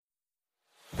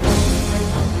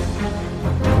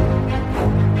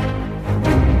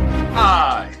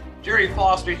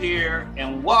Foster here,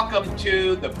 and welcome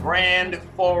to the Brand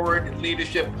Forward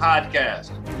Leadership Podcast.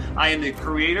 I am the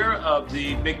creator of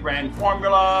the Big Brand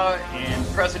Formula and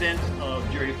president of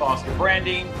Jerry Foster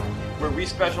Branding, where we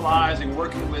specialize in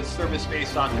working with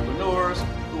service-based entrepreneurs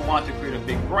who want to create a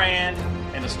big brand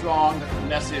and a strong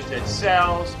message that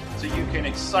sells so you can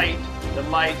excite,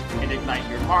 delight, and ignite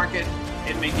your market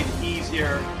and make it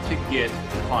easier to get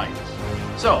clients.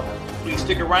 So please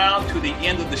stick around to the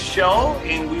end of the show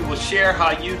and we will share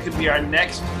how you can be our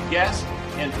next guest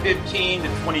in 15 to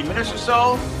 20 minutes or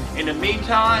so. In the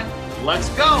meantime, let's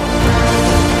go.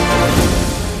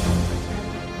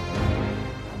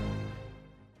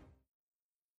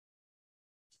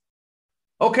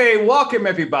 Okay, welcome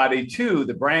everybody to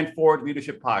the Brand Forward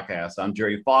Leadership Podcast. I'm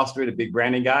Jerry Foster, the big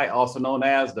branding guy, also known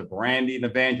as the branding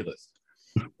evangelist.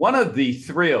 One of the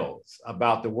thrills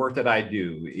about the work that I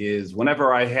do is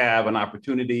whenever I have an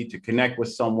opportunity to connect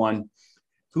with someone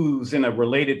who's in a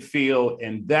related field,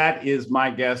 and that is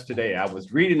my guest today. I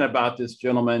was reading about this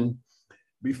gentleman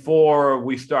before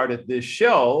we started this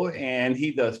show, and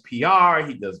he does PR,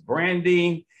 he does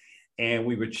branding, and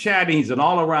we were chatting. He's an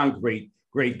all-around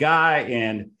great guy,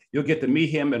 and you'll get to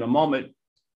meet him in a moment.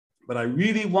 But I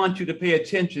really want you to pay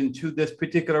attention to this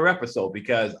particular episode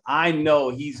because I know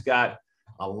he's got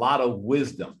a lot of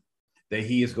wisdom that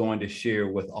he is going to share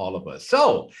with all of us.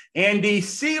 So, Andy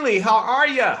Seeley, how are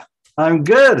you? I'm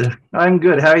good. How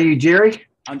are you, Jerry?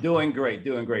 I'm doing great.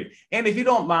 And if you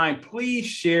don't mind, please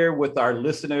share with our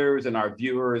listeners and our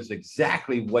viewers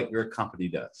exactly what your company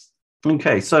does.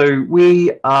 Okay, so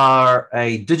we are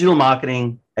a digital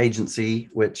marketing agency,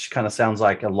 which kind of sounds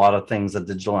like a lot of things are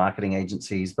digital marketing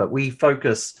agencies, but we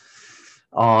focus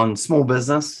on small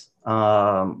business.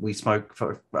 Which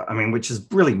is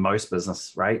really most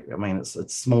business, right? I mean,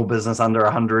 it's small business under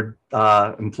 100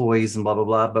 employees and blah, blah,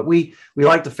 blah. But we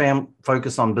like to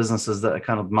focus on businesses that are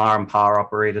kind of ma and pa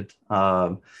operated.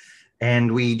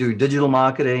 And we do digital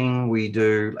marketing. We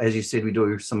do, as you said, we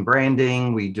do some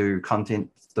branding. We do content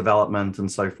development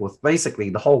and so forth. Basically,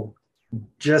 the whole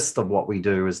gist of what we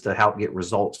do is to help get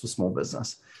results for small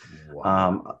business.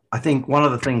 Wow. I think one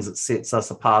of the things that sets us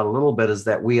apart a little bit is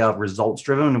that we are results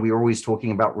driven and we're always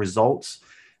talking about results.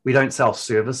 We don't sell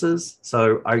services.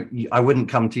 So I wouldn't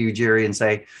come to you, Jerry, and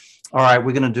say, all right,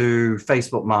 we're going to do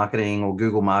Facebook marketing or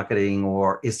Google marketing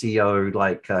or SEO,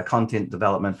 like content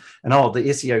development. And the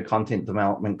SEO content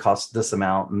development costs this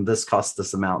amount and this costs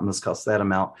this amount and this costs that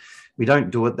amount. We don't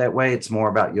do it that way. It's more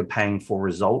about you're paying for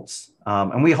results.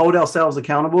 And we hold ourselves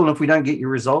accountable. And if we don't get your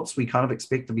results, we kind of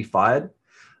expect to be fired.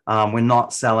 We're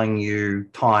not selling you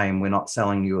time. We're not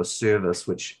selling you a service,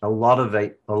 which a lot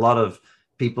of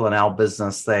people in our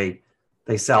business, they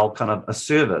sell kind of a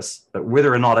service, but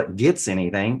whether or not it gets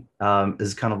anything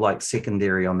is kind of like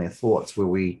secondary on their thoughts, where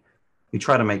we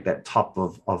try to make that top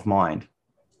of mind.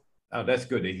 Oh, that's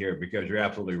good to hear because you're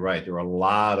absolutely right. There are a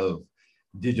lot of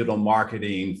digital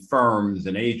marketing firms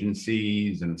and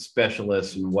agencies and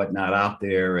specialists and whatnot out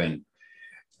there. And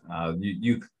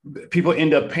people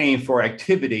end up paying for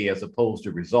activity as opposed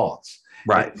to results.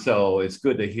 Right. And so it's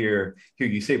good to hear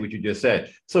you say what you just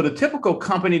said. So the typical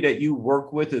company that you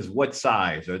work with is what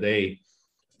size? Are they,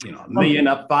 million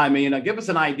up, 5 million up? Give us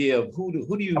an idea of who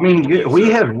do you? I mean,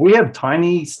 we have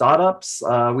tiny startups.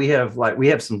 We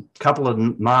have some couple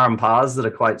of ma and pas that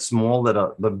are quite small that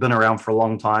have been around for a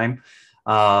long time.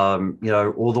 All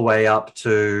the way up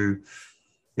to,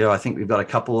 I think we've got a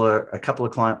couple of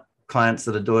clients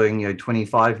that are doing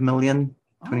 25 million,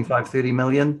 30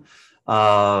 million.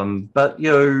 But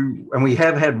and we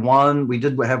did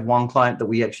have one client that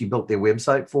we actually built their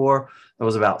website for. That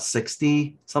was about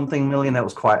 60 something million. That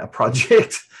was quite a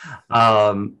project.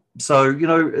 So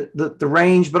the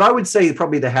range, but I would say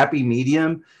probably the happy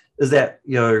medium is that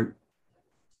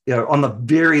on the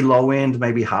very low end,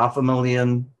 maybe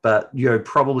 500,000, but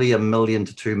probably $1 million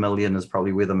to 2 million is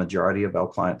probably where the majority of our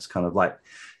clients kind of like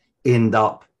end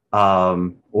up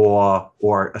or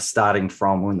are starting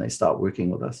from when they start working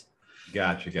with us.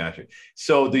 Gotcha.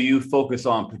 So do you focus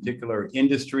on particular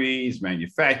industries,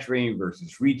 manufacturing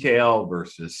versus retail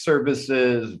versus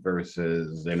services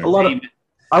versus entertainment?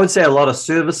 I would say a lot of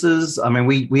services. I mean,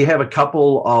 we have a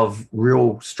couple of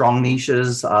real strong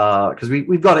niches because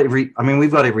we've got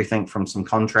everything from some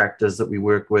contractors that we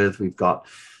work with. We've got,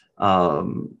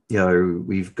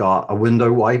 we've got a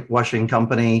window washing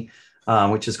company,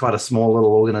 which is quite a small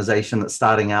little organization that's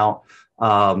starting out.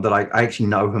 That I actually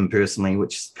know him personally,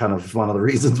 which is kind of one of the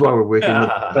reasons why we're working with.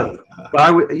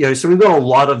 But so we've got a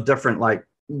lot of different like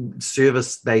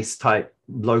service-based type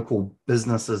local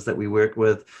businesses that we work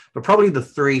with. But probably the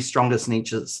three strongest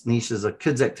niches are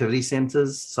kids' activity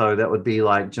centers. So that would be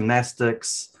like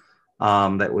gymnastics,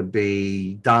 That would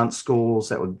be dance schools,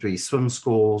 that would be swim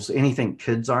schools, anything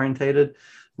kids orientated.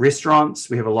 Restaurants,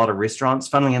 we have a lot of restaurants.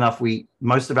 Funnily enough,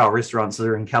 most of our restaurants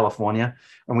are in California,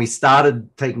 and we started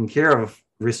taking care of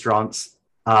restaurants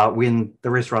when the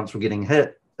restaurants were getting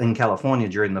hit in California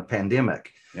during the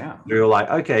pandemic. Yeah. We were like,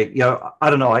 okay, I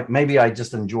don't know, maybe I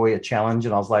just enjoy a challenge.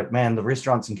 And I was like, man, the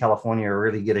restaurants in California are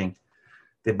really getting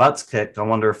their butts kicked. I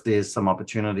wonder if there's some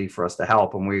opportunity for us to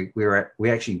help. And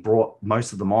we actually brought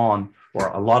most of them on, or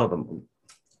a lot of them.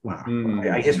 Well,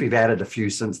 I guess we've added a few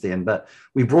since then, but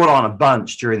we brought on a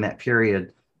bunch during that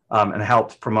period and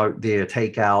helped promote their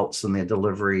takeouts and their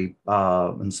delivery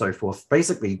and so forth,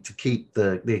 basically to keep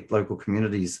the local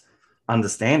communities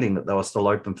understanding that they were still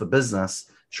open for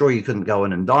business. Sure, you couldn't go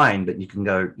in and dine, but you can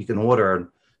order and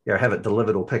have it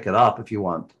delivered or pick it up if you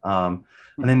want.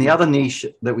 And then the other niche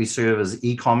that we serve is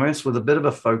e-commerce, with a bit of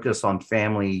a focus on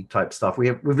family type stuff.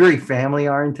 We're very family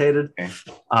orientated. Okay.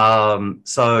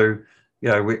 So,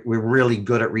 we're really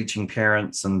good at reaching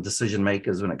parents and decision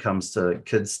makers when it comes to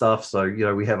kid stuff. So,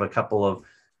 we have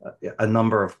a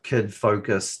number of kid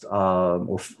focused,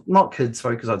 or not kids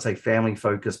focused, I'd say family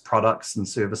focused products and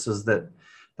services that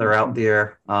are out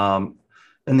there.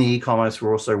 In the e-commerce, we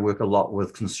also work a lot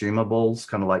with consumables,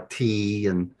 kind of like tea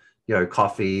and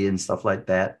coffee and stuff like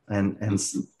that, and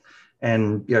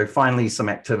finally some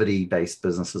activity based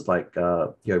businesses like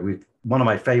one of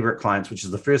my favorite clients, which is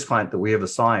the first client that we ever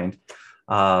signed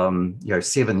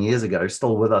 7 years ago,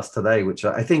 still with us today, which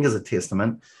I think is a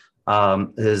testament,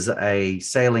 is a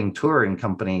sailing touring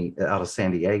company out of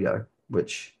San Diego,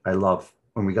 which I love.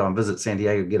 When we go and visit San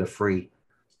Diego, get a free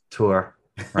tour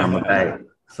around the bay.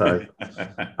 So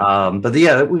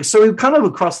so we're kind of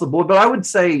across the board, but I would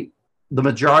say the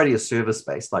majority is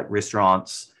service-based, like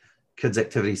restaurants, kids'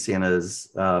 activity centers,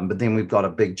 but then we've got a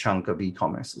big chunk of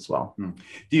e-commerce as well.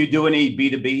 Do you do any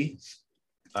B2B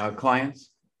clients?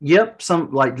 Yep,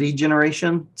 some like lead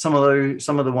generation. Some of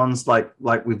the ones like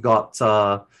we've got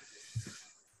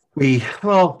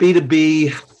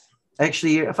B2B.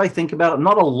 Actually, if I think about it,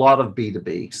 not a lot of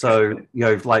B2B. So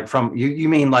like from you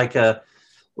mean like a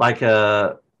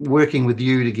working with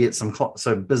you to get some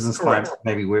business clients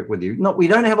maybe work with you. No, we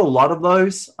don't have a lot of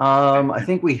those. I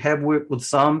think we have worked with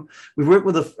some. We've worked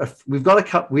with we've got a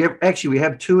couple. We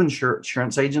have two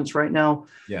insurance agents right now.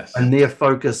 Yes. And their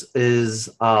focus is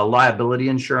liability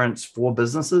insurance for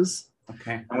businesses.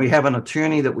 Okay. And we have an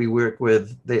attorney that we work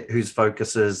with whose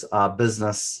focus is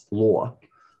business law.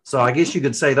 So I guess you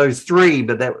could say those three,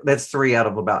 but that's 3 out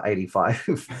of about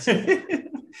 85.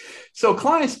 So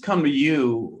clients come to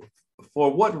you for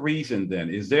what reason then?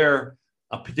 Is there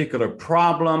a particular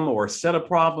problem or a set of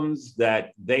problems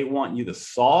that they want you to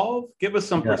solve? Give us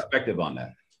some perspective on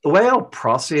that. The way our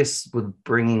process with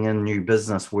bringing in new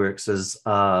business works is,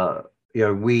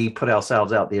 we put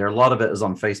ourselves out there. A lot of it is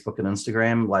on Facebook and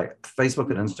Instagram. Like Facebook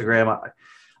and Instagram,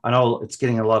 I know it's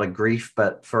getting a lot of grief,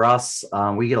 but for us,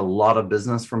 we get a lot of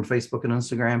business from Facebook and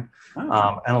Instagram.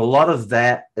 Oh. And a lot of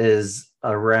that is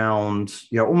around,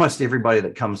 almost everybody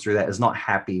that comes through that is not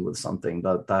happy with something.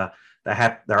 They're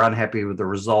unhappy with the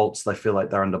results. They feel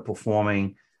like they're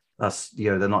underperforming.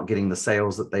 They're not getting the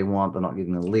sales that they want. They're not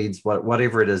getting the leads,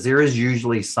 whatever it is. There is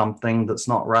usually something that's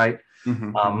not right.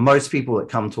 Mm-hmm. Most people that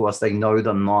come to us, they know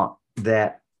they're not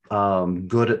that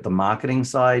good at the marketing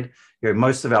side.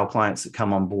 Most of our clients that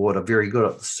come on board are very good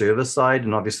at the service side.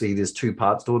 And obviously there's 2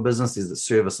 parts to a business. There's the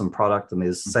service and product, and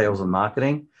there's sales and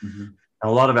marketing. Mm-hmm. And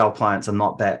a lot of our clients are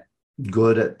not that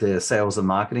good at the sales and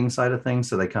marketing side of things.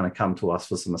 So they kind of come to us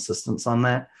for some assistance on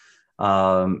that.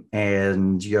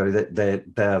 And,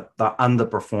 they're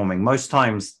underperforming. Most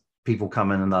times people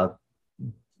come in and they're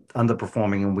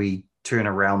underperforming, and we turn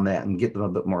around that and get them a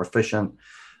bit more efficient,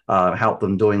 help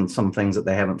them doing some things that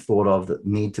they haven't thought of that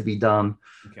need to be done.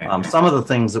 Okay. Some of the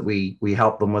things that we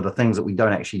help them with are things that we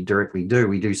don't actually directly do.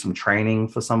 We do some training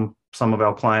for some of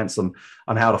our clients on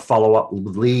how to follow up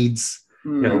with leads.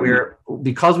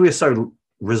 Because we're so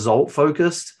result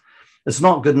focused, it's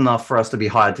not good enough for us to be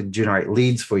hired to generate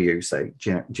leads for you, say,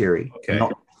 Jerry. Okay.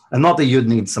 Not that you'd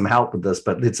need some help with this,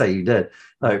 but let's say you did.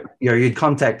 You'd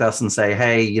contact us and say,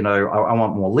 hey, I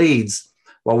want more leads.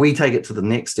 Well, we take it to the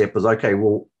next step is, okay,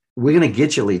 well, we're going to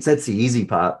get you leads. That's the easy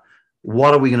part.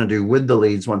 What are we going to do with the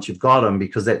leads once you've got them?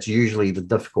 Because that's usually the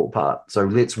difficult part. So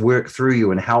let's work through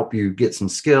you and help you get some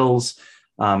skills,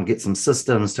 get some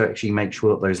systems to actually make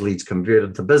sure that those leads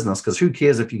converted to business. Because who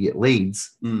cares if you get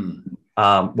leads?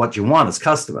 What you want is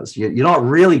customers. You're not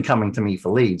really coming to me for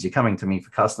leads. You're coming to me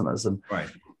for customers. And right.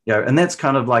 And that's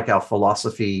kind of like our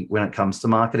philosophy when it comes to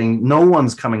marketing. No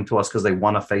one's coming to us because they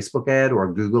want a Facebook ad or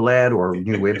a Google ad or a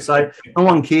new website. No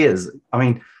one cares. I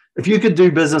mean, if you could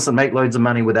do business and make loads of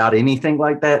money without anything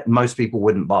like that, most people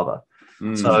wouldn't bother.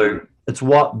 So it's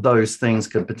what those things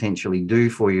could potentially do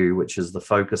for you, which is the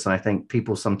focus. And I think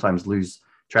people sometimes lose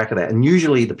track of that. And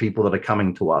usually the people that are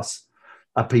coming to us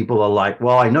are people are like,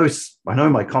 well, I know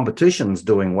my competition's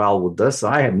doing well with this.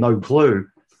 I have no clue.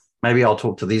 Maybe I'll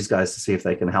talk to these guys to see if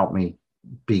they can help me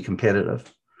be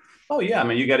competitive. Oh, yeah. I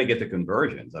mean, you got to get the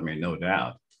conversions. I mean, no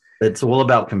doubt. It's all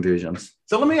about conversions.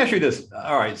 So let me ask you this.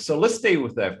 All right. So let's stay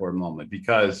with that for a moment,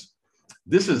 because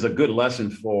this is a good lesson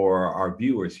for our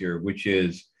viewers here, which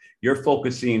is you're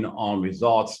focusing on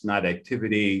results, not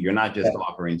activity. You're not just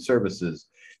offering services.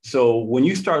 So when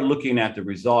you start looking at the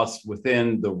results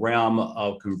within the realm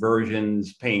of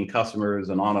conversions, paying customers,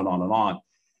 and on and on and on,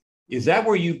 is that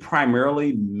where you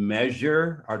primarily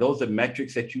measure? Are those the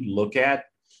metrics that you look at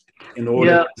in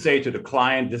order to say to the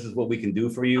client, this is what we can do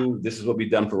for you, this is what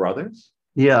we've done for others?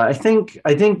 Yeah, I think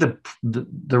the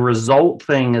result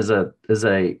thing is a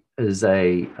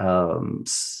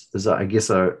I guess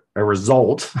a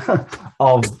result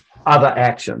of other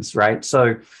actions, right?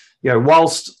 So,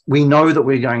 whilst we know that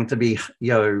we're going to be,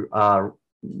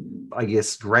 I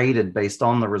guess, graded based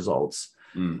on the results,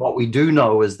 what we do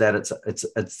know is that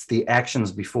it's the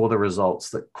actions before the results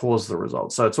that cause the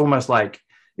results. So it's almost like,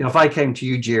 if I came to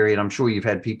you, Jerry, and I'm sure you've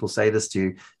had people say this to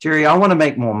you, Jerry, I want to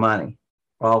make more money.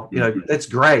 Well, that's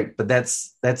great, but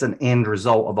that's an end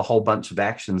result of a whole bunch of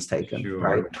actions taken,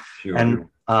 right? Sure. And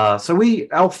so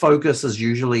our focus is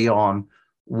usually on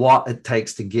what it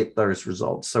takes to get those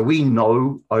results. So we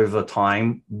know over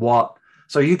time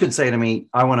so you could say to me,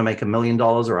 I want to make $1 million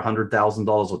or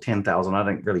 $100,000 or 10,000. I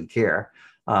don't really care.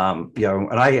 And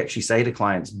I actually say to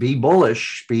clients, be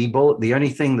bullish, The only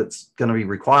thing that's going to be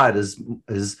required is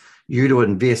you to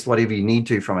invest whatever you need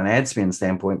to from an ad spend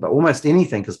standpoint, but almost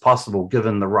anything is possible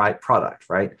given the right product,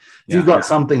 right? If you've got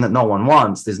something that no one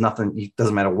wants, there's nothing, it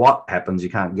doesn't matter what happens, you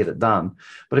can't get it done.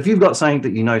 But if you've got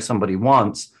something that somebody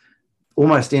wants,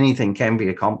 almost anything can be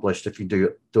accomplished if you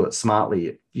do it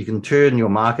smartly. You can turn your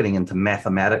marketing into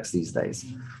mathematics these days.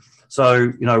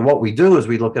 So, what we do is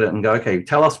we look at it and go, okay,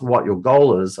 tell us what your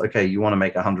goal is. Okay, you want to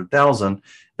make 100,000.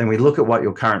 Then we look at what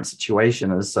your current situation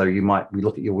is. So we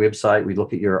look at your website, we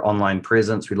look at your online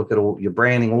presence, we look at all your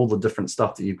branding, all the different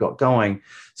stuff that you've got going.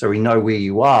 So we know where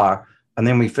you are. And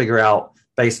then we figure out,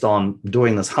 based on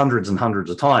doing this hundreds and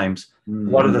hundreds of times,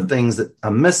 what are the things that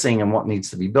are missing and what needs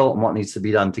to be built and what needs to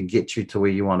be done to get you to where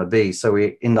you want to be. So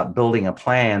we end up building a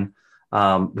plan,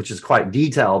 which is quite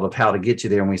detailed, of how to get you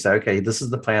there. And we say, okay, this is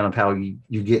the plan of how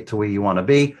you get to where you want to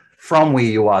be from where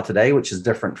you are today, which is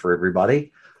different for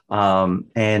everybody.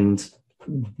 And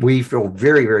we feel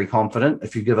very, very confident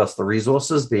if you give us the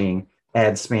resources, being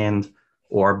ad spend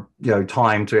or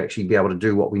time to actually be able to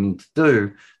do what we need to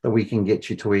do, that we can get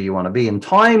you to where you want to be. And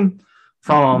time,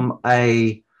 from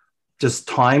a just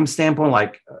time standpoint,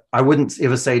 like, I wouldn't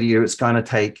ever say to you it's going to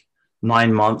take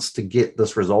 9 months to get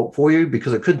this result for you,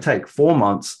 because it could take 4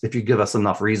 months if you give us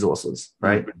enough resources,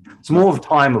 right? It's more of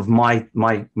time of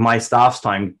my staff's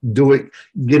time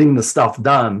getting the stuff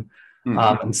done,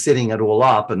 and setting it all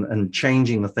up and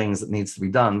changing the things that needs to be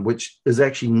done, which is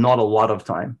actually not a lot of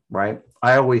time, right?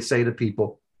 I always say to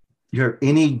people,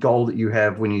 any goal that you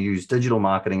have when you use digital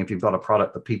marketing, if you've got a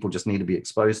product that people just need to be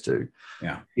exposed to,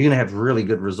 you're going to have really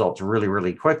good results really,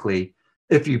 really quickly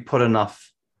if you put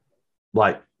enough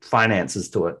finances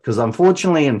to it. Because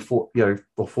unfortunately,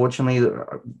 or fortunately,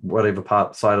 whatever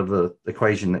side of the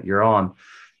equation that you're on,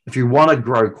 if you want to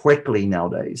grow quickly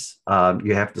nowadays,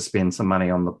 you have to spend some money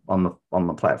on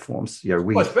the platforms.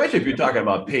 Especially if you're talking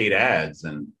about paid ads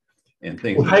and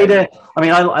things. Well, paid ad. I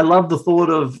mean, I love the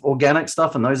thought of organic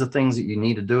stuff, and those are things that you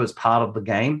need to do as part of the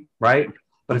game, right?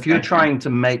 But if you're trying to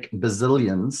make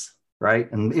bazillions,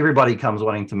 right, and everybody comes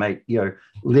wanting to make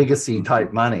legacy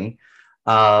type money,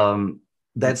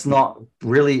 that's not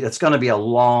really. It's going to be a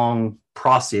long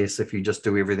process if you just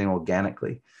do everything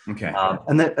organically. Okay.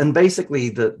 And basically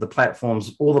the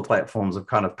platforms, all the platforms have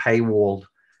kind of paywalled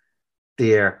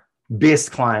their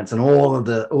best clients and all of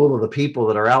the people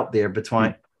that are out there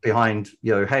behind,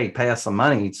 hey, pay us some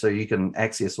money so you can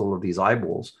access all of these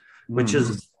eyeballs, which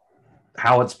is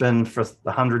how it's been for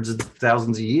the hundreds of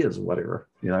thousands of years or whatever,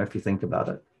 if you think about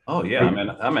it. Oh yeah,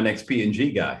 I'm an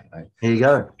ex-P&G guy. Here you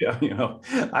go.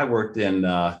 Yeah, I worked in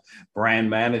brand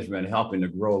management, helping to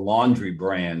grow laundry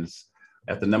brands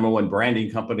at the #1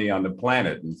 branding company on the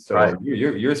planet, and so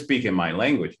you're speaking my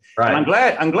language. Right. And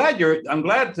I'm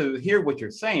glad to hear what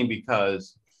you're saying,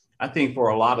 because I think for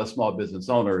a lot of small business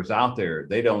owners out there,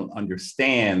 they don't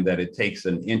understand that it takes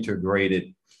an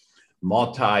integrated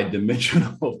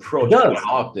multi-dimensional approach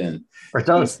often. It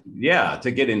does. Yeah,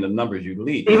 to getting the numbers you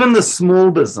need. Even the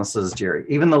small businesses, Jerry,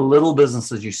 even the little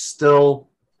businesses, you still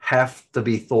have to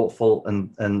be thoughtful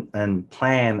and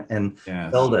plan and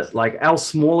build it. Like our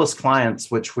smallest clients,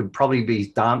 which would probably be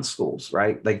dance schools,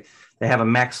 right? They have a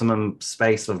maximum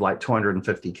space of like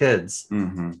 250 kids.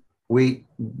 Mm-hmm.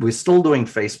 We're still doing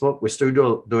Facebook. We're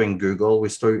still doing Google. We're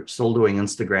still doing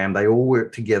Instagram. They all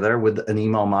work together with an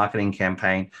email marketing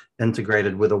campaign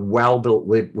integrated with a well-built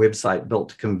website built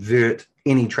to convert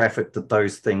any traffic that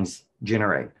those things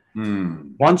generate.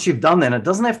 Once you've done that, it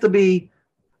doesn't have to be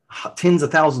tens of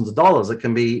thousands of dollars. It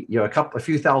can be a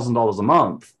few $1,000s a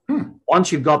month.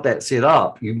 Once you've got that set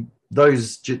up,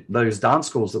 those dance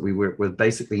schools that we work with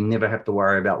basically never have to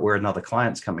worry about where another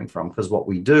client's coming from, because what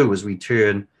we do is we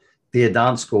turn their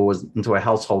dance school into a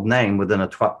household name within a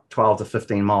 12 to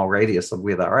 15 mile radius of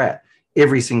where they're at.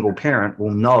 Every single parent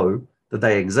will know that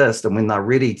they exist, and when they're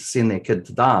ready to send their kid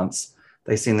to dance,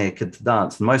 they send their kid to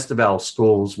dance. And most of our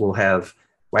schools will have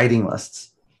waiting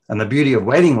lists, and the beauty of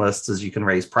waiting lists is you can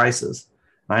raise prices.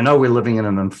 And I know we're living in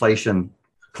an inflation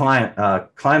climate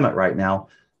right now,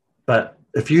 but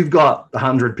if you've got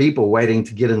 100 people waiting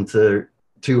to get into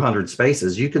 200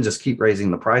 spaces, you can just keep raising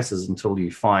the prices until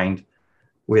you find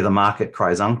where the market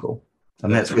cries uncle.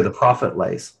 And that's where the profit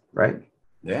lays, right?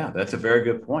 Yeah, that's a very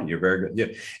good point. You're very good.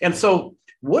 Yeah. And so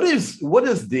what is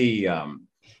the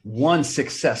one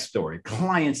success story,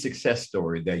 client success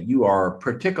story that you are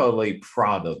particularly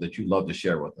proud of that you love to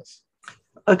share with us?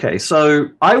 Okay, so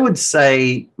I would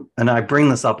say, and I bring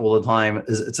this up all the time,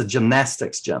 is it's a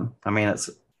gymnastics gym. I mean, it's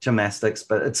gymnastics,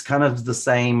 but it's kind of the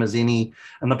same as any,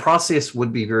 and the process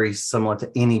would be very similar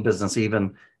to any business,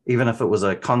 even if it was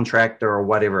a contractor or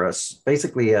whatever. It's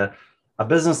basically a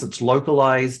business that's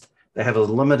localized. They have a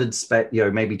limited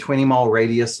maybe 20-mile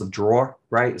radius of draw,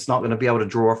 right? It's not going to be able to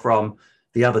draw from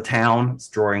the other town. It's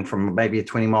drawing from maybe a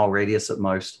 20-mile radius at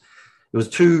most. It was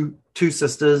two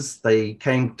sisters. They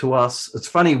came to us. It's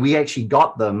funny, we actually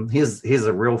got them. Here's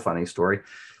a real funny story.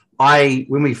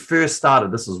 When we first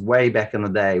started, this was way back in the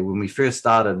day, when we first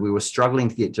started, we were struggling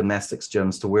to get gymnastics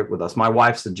gyms to work with us. My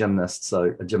wife's a gymnast,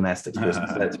 so a gymnastics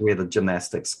business, that's where the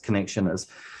gymnastics connection is.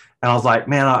 And I was like,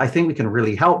 man, I think we can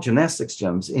really help gymnastics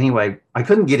gyms. Anyway, I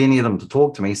couldn't get any of them to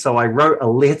talk to me. So I wrote a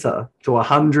letter to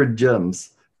 100 gyms,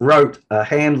 wrote a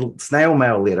snail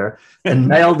mail letter and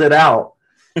mailed it out.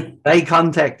 They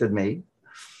contacted me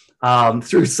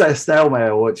through snail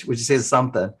mail, which says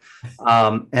something.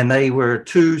 And they were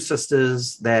two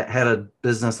sisters that had a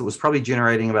business that was probably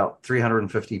generating about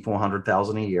 350,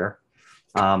 400,000 a year.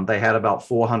 They had about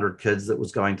 400 kids that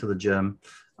was going to the gym.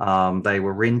 They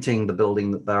were renting the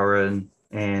building that they were in,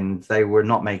 and they were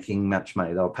not making much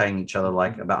money. They were paying each other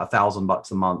like about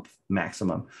 $1,000 a month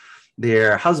maximum.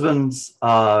 Their husbands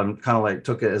kind of like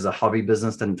took it as a hobby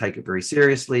business, didn't take it very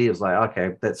seriously. It was like,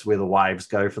 okay, that's where the wives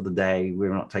go for the day.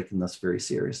 We're not taking this very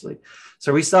seriously.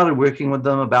 So we started working with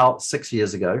them about 6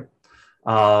 years ago.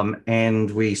 And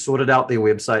we sorted out their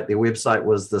website. Their website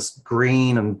was this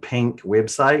green and pink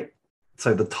website.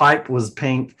 So the type was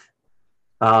pink.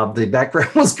 The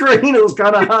background was green. It was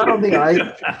kind of hard on the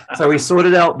eye. So we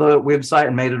sorted out the website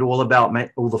and made it all about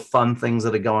all the fun things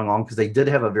that are going on, because they did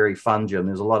have a very fun gym.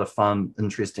 There's a lot of fun,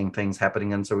 interesting things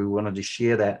happening. And so we wanted to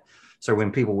share that. So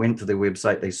when people went to their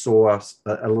website, they saw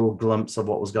a little glimpse of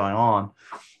what was going on.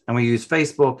 And we used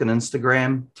Facebook and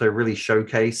Instagram to really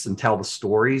showcase and tell the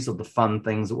stories of the fun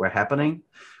things that were happening.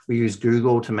 We used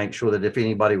Google to make sure that if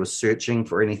anybody was searching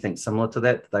for anything similar to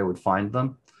that, they would find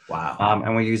them. Wow.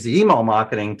 And we use the email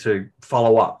marketing to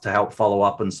help follow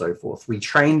up and so forth. We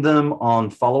trained them on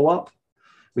follow-up.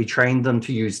 We trained them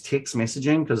to use text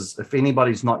messaging, because if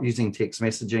anybody's not using text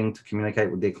messaging to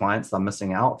communicate with their clients, they're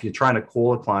missing out. If you're trying to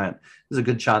call a client, there's a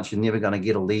good chance you're never going to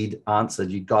get a lead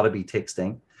answered. You've got to be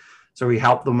texting. So we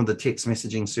help them with the text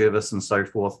messaging service and so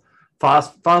forth.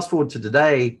 Fast forward to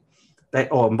today.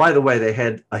 And by the way, they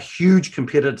had a huge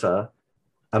competitor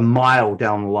a mile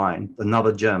down the line,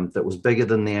 another gym that was bigger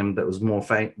than them, that was more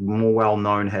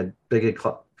well-known, had bigger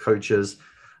coaches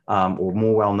or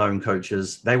more well-known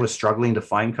coaches. They were struggling to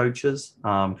find coaches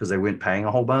because they weren't paying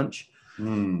a whole bunch.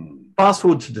 Fast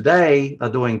forward to today, they're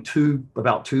doing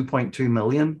about 2.2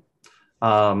 million.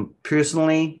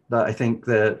 Personally, I think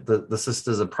the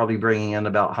sisters are probably bringing in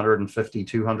about 150,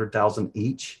 200,000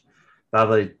 each. They're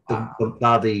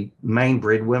the main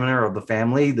breadwinner of the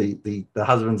family. The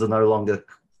husbands are no longer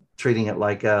treating it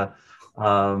like a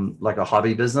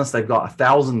hobby business. They've got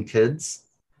 1,000 kids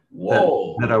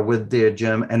that are with their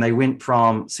gym, and they went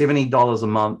from $70 a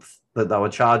month that they were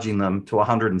charging them to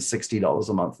 $160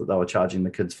 a month that they were charging the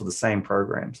kids for the same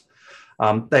programs.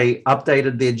 They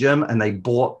updated their gym and they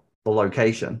bought the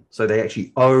location. So they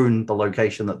actually own the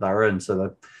location that they're in. So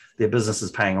that their business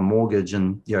is paying a mortgage,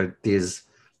 and there's,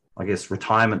 I guess,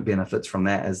 retirement benefits from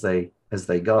that as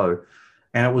they go.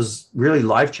 And it was really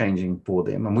life-changing for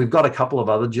them. And we've got a couple of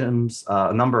other gyms,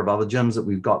 a number of other gyms that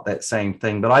we've got that same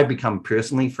thing. But I've become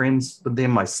personally friends with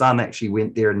them. My son actually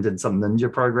went there and did some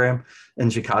ninja program in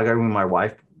Chicago when my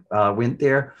wife went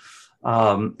there.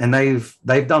 And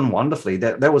they've done wonderfully.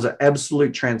 That was an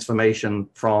absolute transformation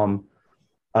from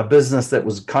a business that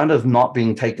was kind of not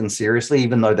being taken seriously,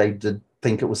 even though they did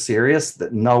think it was serious,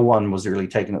 that no one was really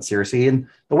taking it seriously. And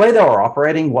the way they were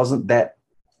operating wasn't that,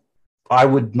 I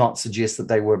would not suggest that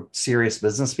they were serious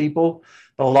business people,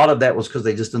 but a lot of that was because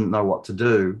they just didn't know what to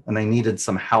do and they needed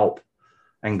some help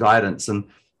and guidance. And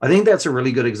I think that's a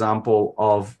really good example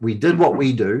of, we did what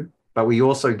we do, but we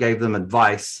also gave them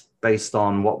advice based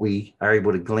on what we are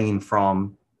able to glean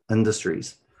from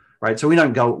industries, right? So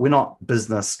we're not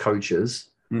business coaches,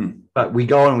 but we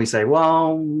go and we say,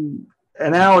 well,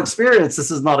 in our experience,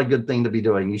 this is not a good thing to be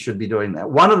doing. You should be doing that.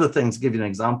 One of the things, to give you an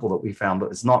example that we found,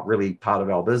 but it's not really part of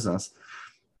our business,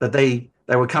 that they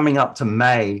were coming up to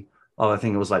May of, I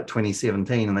think it was like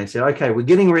 2017, and they said, okay, we're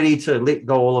getting ready to let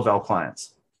go all of our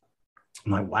clients.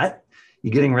 I'm like, what?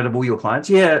 You're getting rid of all your clients?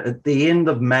 Yeah, at the end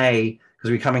of May, because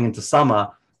we're coming into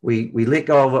summer, we let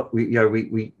go of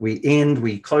it.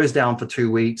 We close down for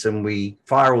 2 weeks and we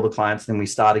fire all the clients, then we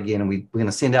start again. And we're going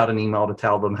to send out an email to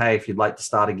tell them, hey, if you'd like to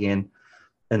start again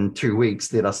in 2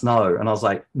 weeks, let us know. And I was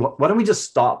like, why don't we just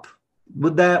stop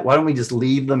with that? Why don't we just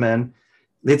leave them in?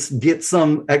 Let's get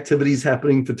some activities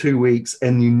happening for 2 weeks,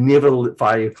 and you never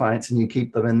fire your clients and you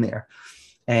keep them in there.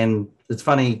 And it's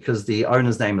funny because the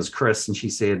owner's name is Chris, and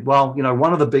she said, well,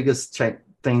 one of the biggest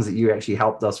things that you actually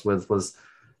helped us with was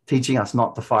teaching us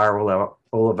not to fire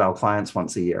all of our clients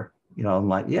once a year. I'm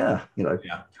like, yeah.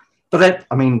 But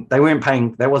they weren't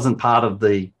paying, that wasn't part of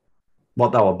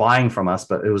what they were buying from us,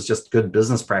 but it was just good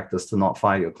business practice to not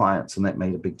fire your clients. And that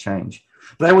made a big change.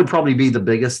 But that would probably be the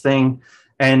biggest thing.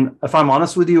 And if I'm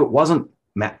honest with you, it wasn't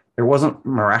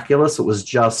miraculous. It was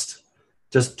just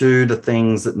do the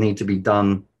things that need to be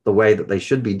done the way that they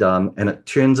should be done. And it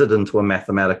turns it into a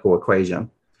mathematical equation.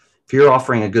 If you're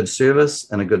offering a good service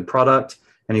and a good product,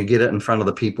 and you get it in front of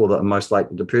the people that are most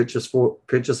likely to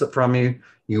purchase it from you,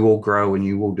 you will grow and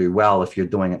you will do well if you're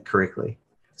doing it correctly.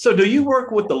 So do you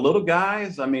work with the little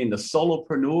guys? I mean, the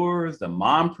solopreneurs, the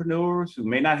mompreneurs who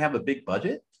may not have a big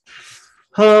budget?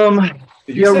 You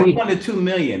said 1 to 2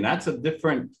 million. That's a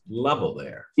different level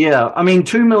there. Yeah.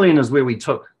 2 million is where we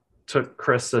took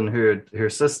Chris and her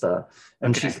sister,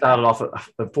 and she started off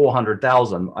at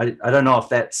 400,000. I don't know if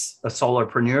that's a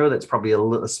solopreneur. That's probably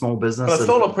a small business. But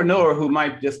a solopreneur who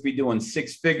might just be doing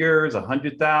 6 figures,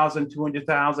 100,000,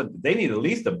 200,000. They need at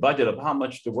least a budget of how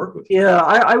much to work with. Yeah,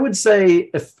 I would say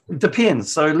it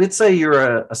depends. So let's say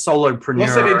you're a solopreneur.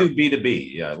 Let's say they do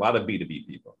B2B. Yeah, a lot of B2B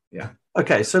people. Yeah.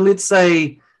 Okay, so let's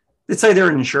say they're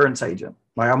an insurance agent.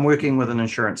 Like, I'm working with an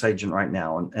insurance agent right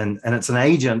now, and it's an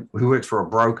agent who works for a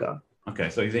broker. Okay,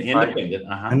 so he's an independent.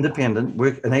 Right? Independent,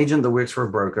 an agent that works for a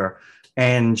broker,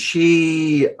 and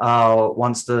she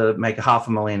wants to make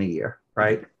 $500,000 a year,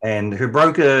 right? And her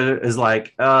broker is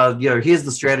like, here's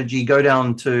the strategy: go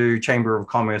down to Chamber of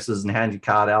Commerce's and hand your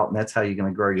card out, and that's how you're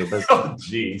going to grow your business. Oh,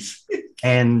 geez.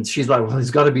 And she's like, well,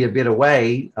 there's got to be a better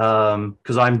way,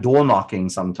 because I'm door knocking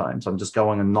sometimes. I'm just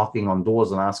going and knocking on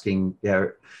doors and asking,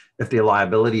 if their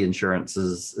liability insurance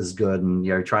is good,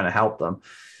 and trying to help them.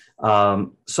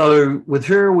 So with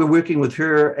her, we're working with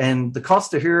her, and the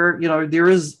cost to her, there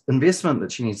is investment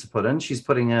that she needs to put in. She's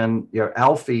putting in,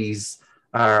 our fees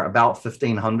are about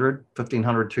 1,500,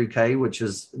 2K, which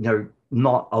is,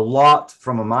 not a lot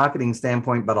from a marketing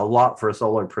standpoint, but a lot for a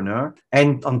solopreneur.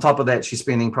 And on top of that, she's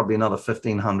spending probably another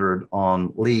 1,500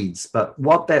 on leads. But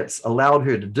what that's allowed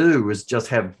her to do is just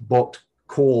have booked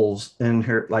calls in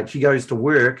her, like she goes to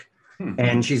work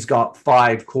and she's got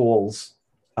 5 calls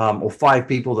or 5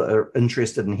 people that are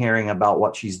interested in hearing about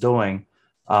what she's doing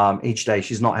each day.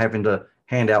 She's not having to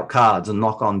hand out cards and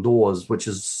knock on doors, which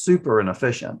is super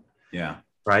inefficient. Yeah.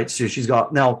 Right. So she's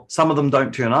got, now some of them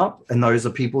don't turn up, and those are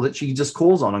people that she just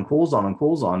calls on,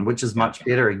 which is much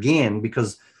better again,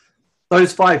 because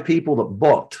those 5 people that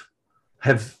booked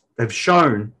have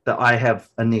shown that I have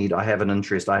a need, I have an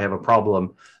interest, I have a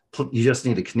problem. You just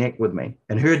need to connect with me.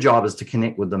 And her job is to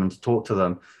connect with them and to talk to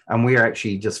them. And we're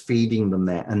actually just feeding them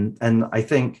that. And I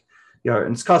think,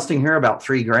 it's costing her about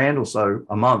 $3,000 or so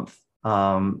a month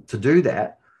to do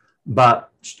that. But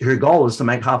her goal is to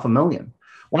make $500,000.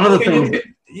 One of the things.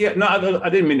 I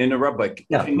didn't mean to interrupt, but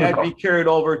can that be carried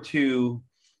over to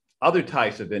other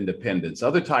types of independents,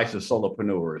 other types of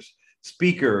solopreneurs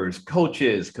speakers,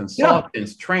 coaches,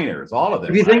 consultants, trainers, all of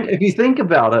them. If you think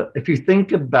about it, if you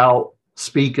think about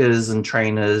speakers and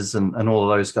trainers and all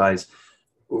of those guys,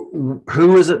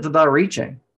 who is it that they're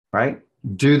reaching, right?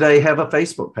 Do they have a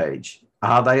Facebook page?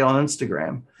 Are they on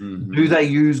Instagram? Mm-hmm. Do they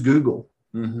use Google,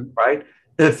 right?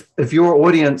 If your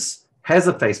audience has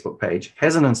a Facebook page,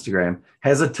 has an Instagram,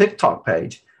 has a TikTok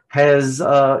page, has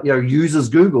uses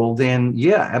Google, then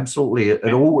yeah, absolutely,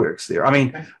 it all works there. I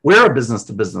mean, we're a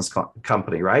business-to-business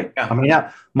company, right? Yeah. I mean,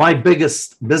 my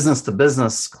biggest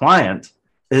business-to-business client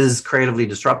is Creatively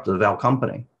Disruptive, our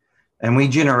company, and we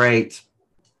generate.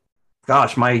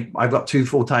 Gosh, I've got 2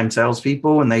 full-time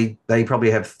salespeople, and they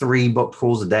probably have 3 booked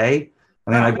calls a day,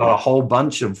 and then I've got a whole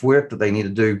bunch of work that they need to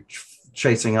do,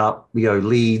 chasing up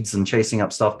leads and chasing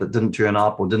up stuff that didn't turn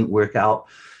up or didn't work out,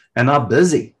 and they're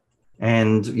busy.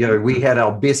 And we had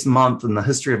our best month in the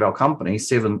history of our company, in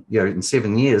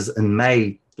 7 years, in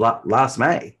last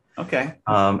May. Okay.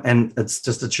 And it's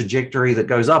just a trajectory that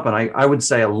goes up, and I would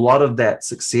say a lot of that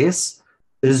success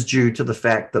is due to the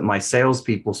fact that my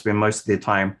salespeople spend most of their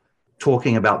time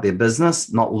talking about their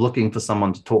business, not looking for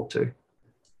someone to talk to.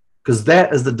 Because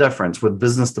that is the difference with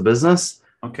business to business.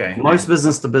 Okay. Most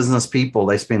business to business people,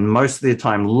 they spend most of their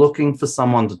time looking for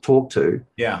someone to talk to,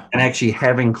 and actually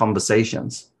having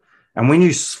conversations. And when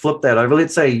you flip that over,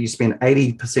 let's say you spend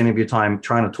 80% of your time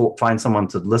trying to find someone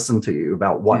to listen to you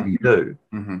about what you do.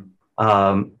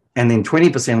 And then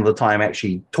 20% of the time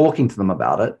actually talking to them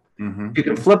about it. You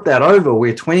can flip that over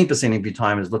where 20% of your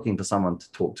time is looking for someone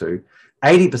to talk to.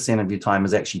 80% of your time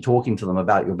is actually talking to them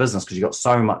about your business, because you've got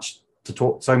so much to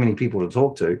talk, so many people to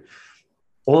talk to.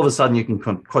 All of a sudden you can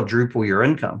quadruple your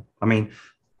income. I mean,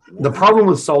 the problem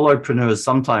with solopreneurs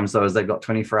sometimes though is they've got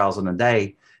 24 hours in a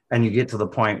day, and you get to the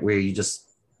point where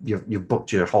you've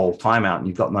booked your whole time out and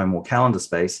you've got no more calendar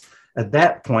space. At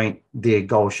that point, their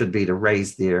goal should be to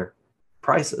raise their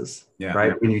prices,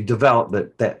 right? When you develop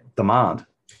that demand.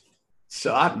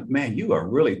 So man, you are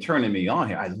really turning me on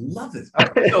here. I love this.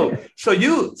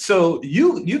 So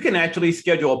you can actually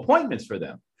schedule appointments for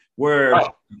them where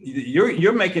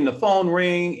you're making the phone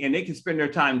ring, and they can spend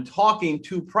their time talking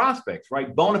to prospects,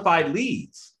 right? Bona fide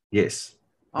leads. Yes.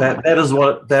 That is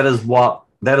what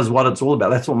it's all about.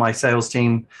 That's what my sales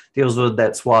team deals with.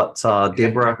 That's what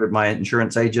Deborah, my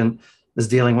insurance agent, is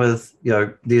dealing with.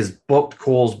 There's booked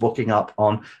calls booking up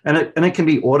on, and it can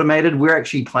be automated. We're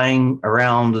actually playing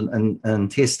around and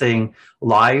testing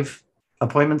live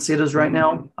appointment setters right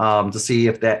now to see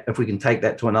if we can take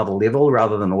that to another level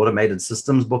rather than automated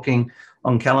systems booking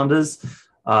on calendars.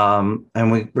 And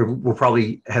we'll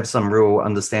probably have some real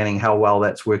understanding how well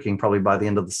that's working probably by the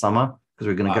end of the summer, because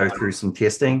we're going to go through some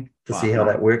testing to see how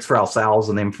that works for ourselves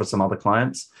and then for some other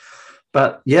clients.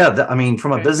 But yeah,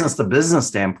 from a business to business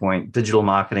standpoint, digital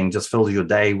marketing just fills your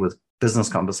day with business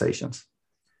conversations.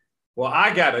 Well,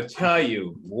 I got to tell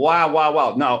you,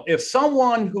 wow. Now, if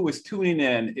someone who is tuning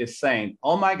in is saying,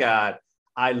 oh my God,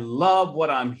 I love what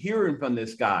I'm hearing from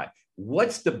this guy,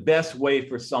 what's the best way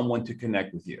for someone to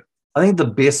connect with you? I think the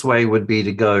best way would be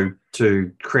to go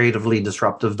to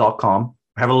creativelydisruptive.com,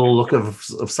 have a little look of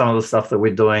some of the stuff that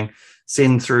we're doing,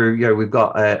 send through, we've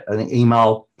got an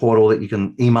email portal that you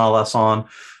can email us on.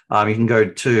 You can go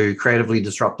to Creatively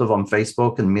Disruptive on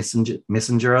Facebook and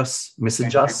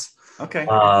message us. Okay.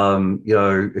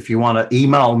 If you want to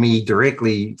email me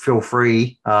directly, feel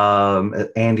free,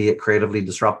 at Andy@Creatively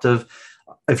Disruptive.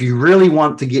 If you really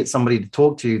want to get somebody to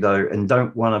talk to you though, and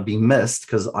don't want to be missed,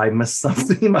 because I miss some of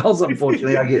the emails,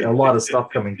 unfortunately, I get a lot of stuff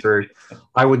coming through.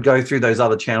 I would go through those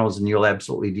other channels and you'll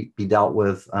absolutely be dealt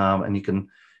with. And you can,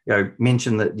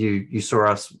 mention that you saw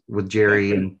us with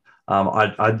Jerry, and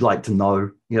I'd like to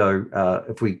know,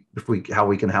 how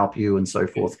we can help you and so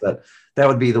forth. But that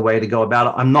would be the way to go about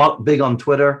it. I'm not big on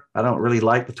Twitter. I don't really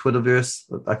like the Twitterverse.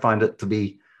 I find it to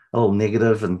be a little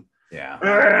negative and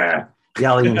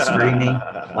yelling and screaming.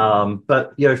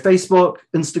 But Facebook,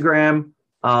 Instagram,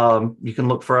 you can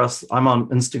look for us. I'm on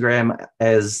Instagram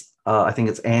as I think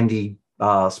it's Andy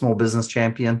Small Business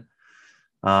Champion,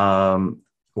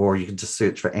 or you can just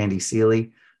search for Andy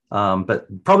Seeley.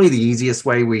 But probably the easiest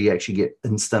way we actually get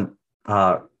instant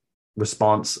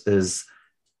response is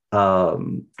go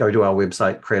to our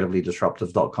website,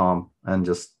 creativelydisruptive.com, and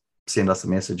just send us a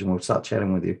message and we'll start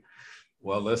chatting with you.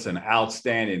 Well, listen,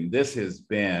 outstanding. This has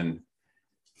been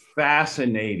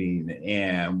fascinating,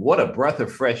 and what a breath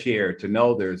of fresh air to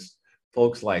know there's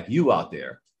folks like you out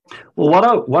there.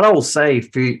 Well, what I will say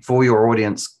for your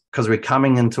audience, because we're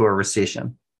coming into a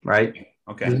recession, right?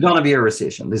 Okay. There's going to be a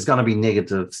recession. There's going to be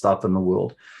negative stuff in the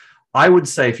world. I would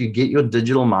say if you get your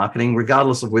digital marketing,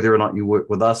 regardless of whether or not you work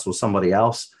with us or somebody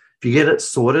else, if you get it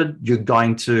sorted, you're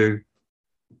going to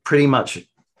pretty much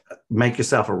make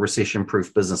yourself a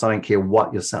recession-proof business. I don't care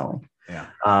what you're selling. Yeah.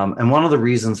 And one of the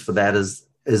reasons for that is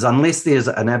unless there's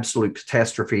an absolute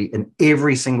catastrophe and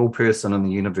every single person in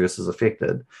the universe is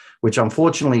affected, which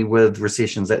unfortunately with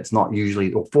recessions, that's not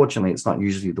usually, or fortunately, it's not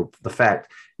usually the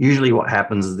fact. Usually what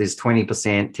happens is there's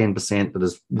 20%, 10% that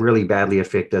is really badly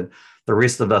affected. The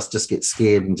rest of us just get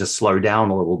scared and just slow down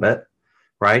a little bit,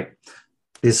 right?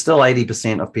 There's still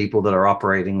 80% of people that are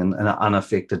operating and are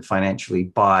unaffected financially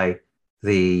by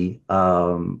the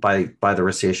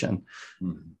recession.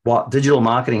 Mm-hmm. What digital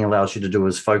marketing allows you to do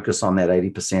is focus on that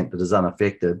 80% that is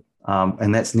unaffected.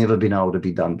 And that's never been able to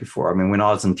be done before. I mean, when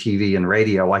I was in TV and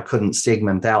radio, I couldn't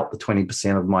segment out the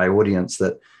 20% of my audience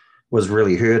that was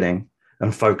really hurting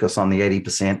and focus on the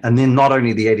 80%. And then not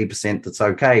only the 80% that's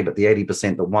okay, but the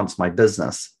 80% that wants my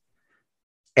business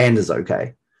and is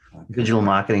okay. Digital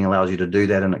marketing allows you to do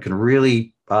that, and it can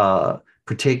really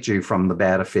protect you from the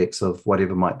bad effects of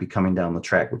whatever might be coming down the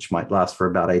track, which might last for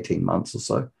about 18 months or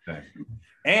so. Okay.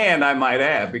 And I might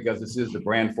add, because this is the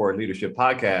Brand Forward Leadership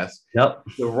Podcast, yep,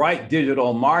 the right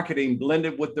digital marketing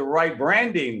blended with the right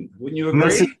branding. Wouldn't you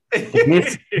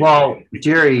agree? Well,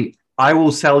 Jerry, I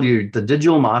will tell you, the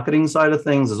digital marketing side of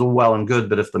things is all well and good,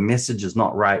 but if the message is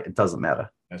not right, it doesn't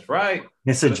matter. That's right.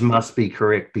 Message must be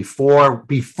correct before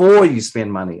you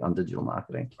spend money on digital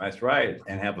marketing. That's right.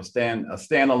 And have a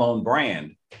standalone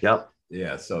brand. Yep.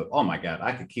 Yeah. So, oh my God,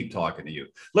 I could keep talking to you.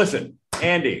 Listen,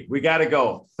 Andy, we got to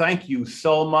go. Thank you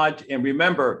so much. And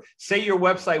remember, say your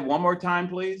website one more time,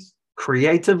 please.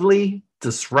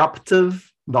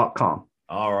 CreativelyDisruptive.com.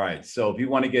 All right. So if you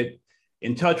want to get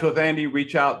in touch with Andy,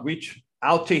 reach out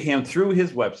to him through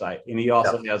his website. And he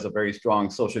also has a very strong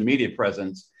social media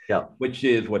presence. Yeah, which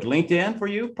is what, LinkedIn for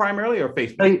you primarily, or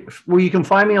Facebook? Well, you can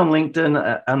find me on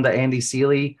LinkedIn under Andy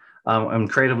Seeley. And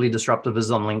Creatively Disruptive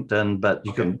is on LinkedIn, but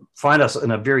you can find us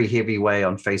in a very heavy way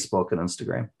on Facebook and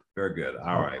Instagram. Very good.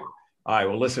 All right.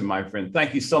 Well, listen, my friend,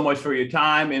 thank you so much for your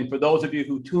time. And for those of you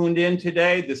who tuned in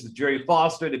today, this is Jerry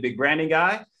Foster, the Big Branding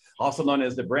Guy, also known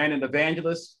as the Branding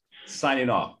Evangelist, signing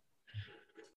off.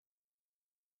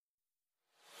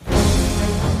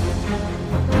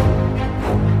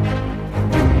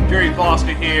 Jerry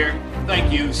Foster here.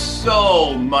 Thank you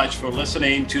so much for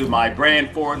listening to my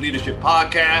Brand Forward Leadership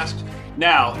Podcast.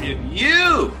 Now, if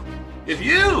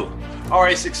you are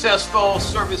a successful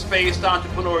service-based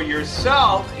entrepreneur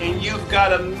yourself and you've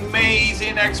got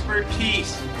amazing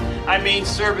expertise, I mean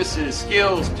services,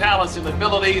 skills, talents, and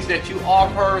abilities that you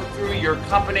offer through your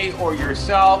company or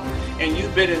yourself, and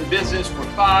you've been in business for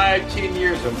 5, 10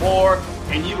 years or more,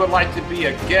 and you would like to be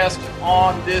a guest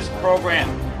on this program,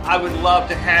 I would love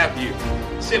to have you.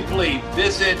 Simply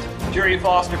visit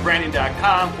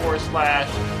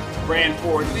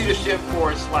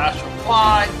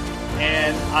jerryfosterbranding.com/brand-forward-leadership/apply,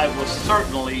 and I will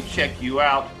certainly check you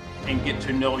out and get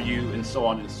to know you and so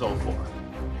on and so forth.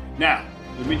 Now,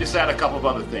 let me just add a couple of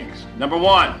other things. Number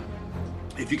one,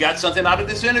 if you got something out of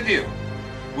this interview,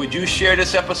 would you share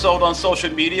this episode on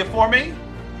social media for me?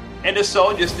 And if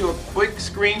so, just do a quick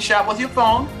screenshot with your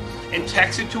phone and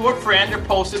text it to a friend or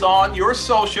post it on your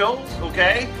socials,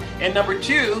 okay? And number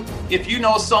two, if you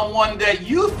know someone that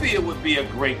you feel would be a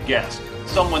great guest,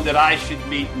 someone that I should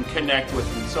meet and connect with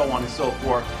and so on and so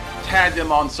forth, tag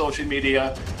them on social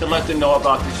media to let them know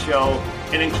about the show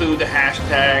and include the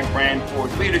hashtag Brand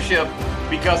Forward Leadership,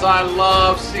 because I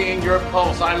love seeing your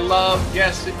posts. I love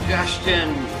guest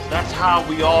suggestions. That's how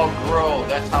we all grow.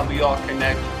 That's how we all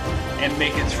connect and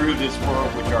make it through this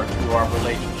world, which are through our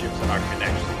relationships and our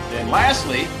connections. And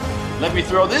lastly, let me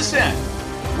throw this in.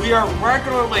 We are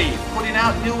regularly putting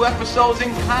out new episodes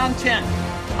and content.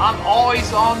 I'm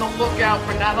always on the lookout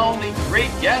for not only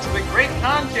great guests, but great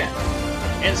content.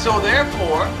 And so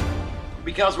therefore,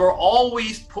 because we're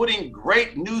always putting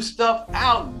great new stuff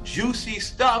out, juicy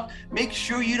stuff, make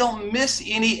sure you don't miss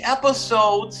any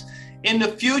episodes in the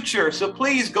future. So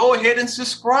please go ahead and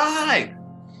subscribe.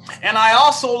 And I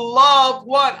also love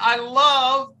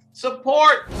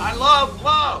support. I love.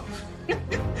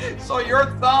 So your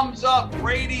thumbs up,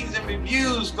 ratings, and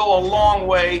reviews go a long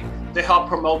way to help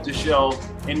promote the show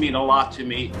and mean a lot to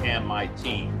me and my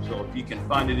team. So if you can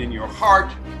find it in your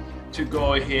heart to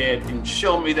go ahead and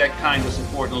show me that kind of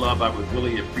support and love, I would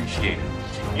really appreciate it.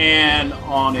 And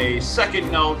on a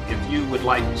second note, if you would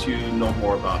like to know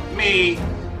more about me,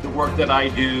 the work that I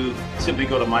do, simply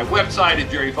go to my website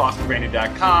at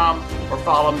jerryfosterbranding.com or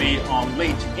follow me on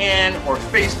LinkedIn or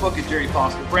Facebook at Jerry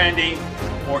Foster Branding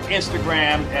or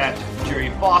Instagram at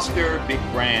Jerry Foster Big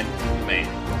Brand Man.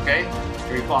 Okay?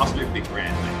 Jerry Foster Big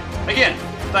Brand Man. Again,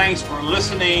 thanks for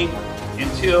listening.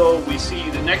 Until we see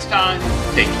you the next time,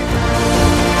 take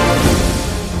care.